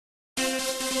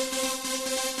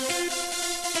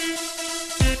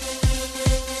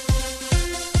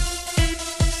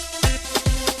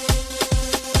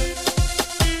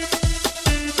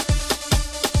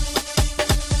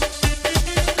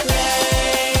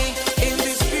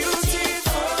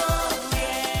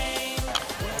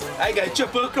I got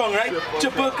triple crown, right?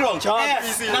 Triple crown.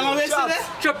 Yes. Now we say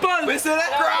that. Triple. We say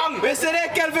that crown. We say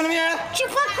that Kelvin here.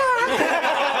 Triple crown.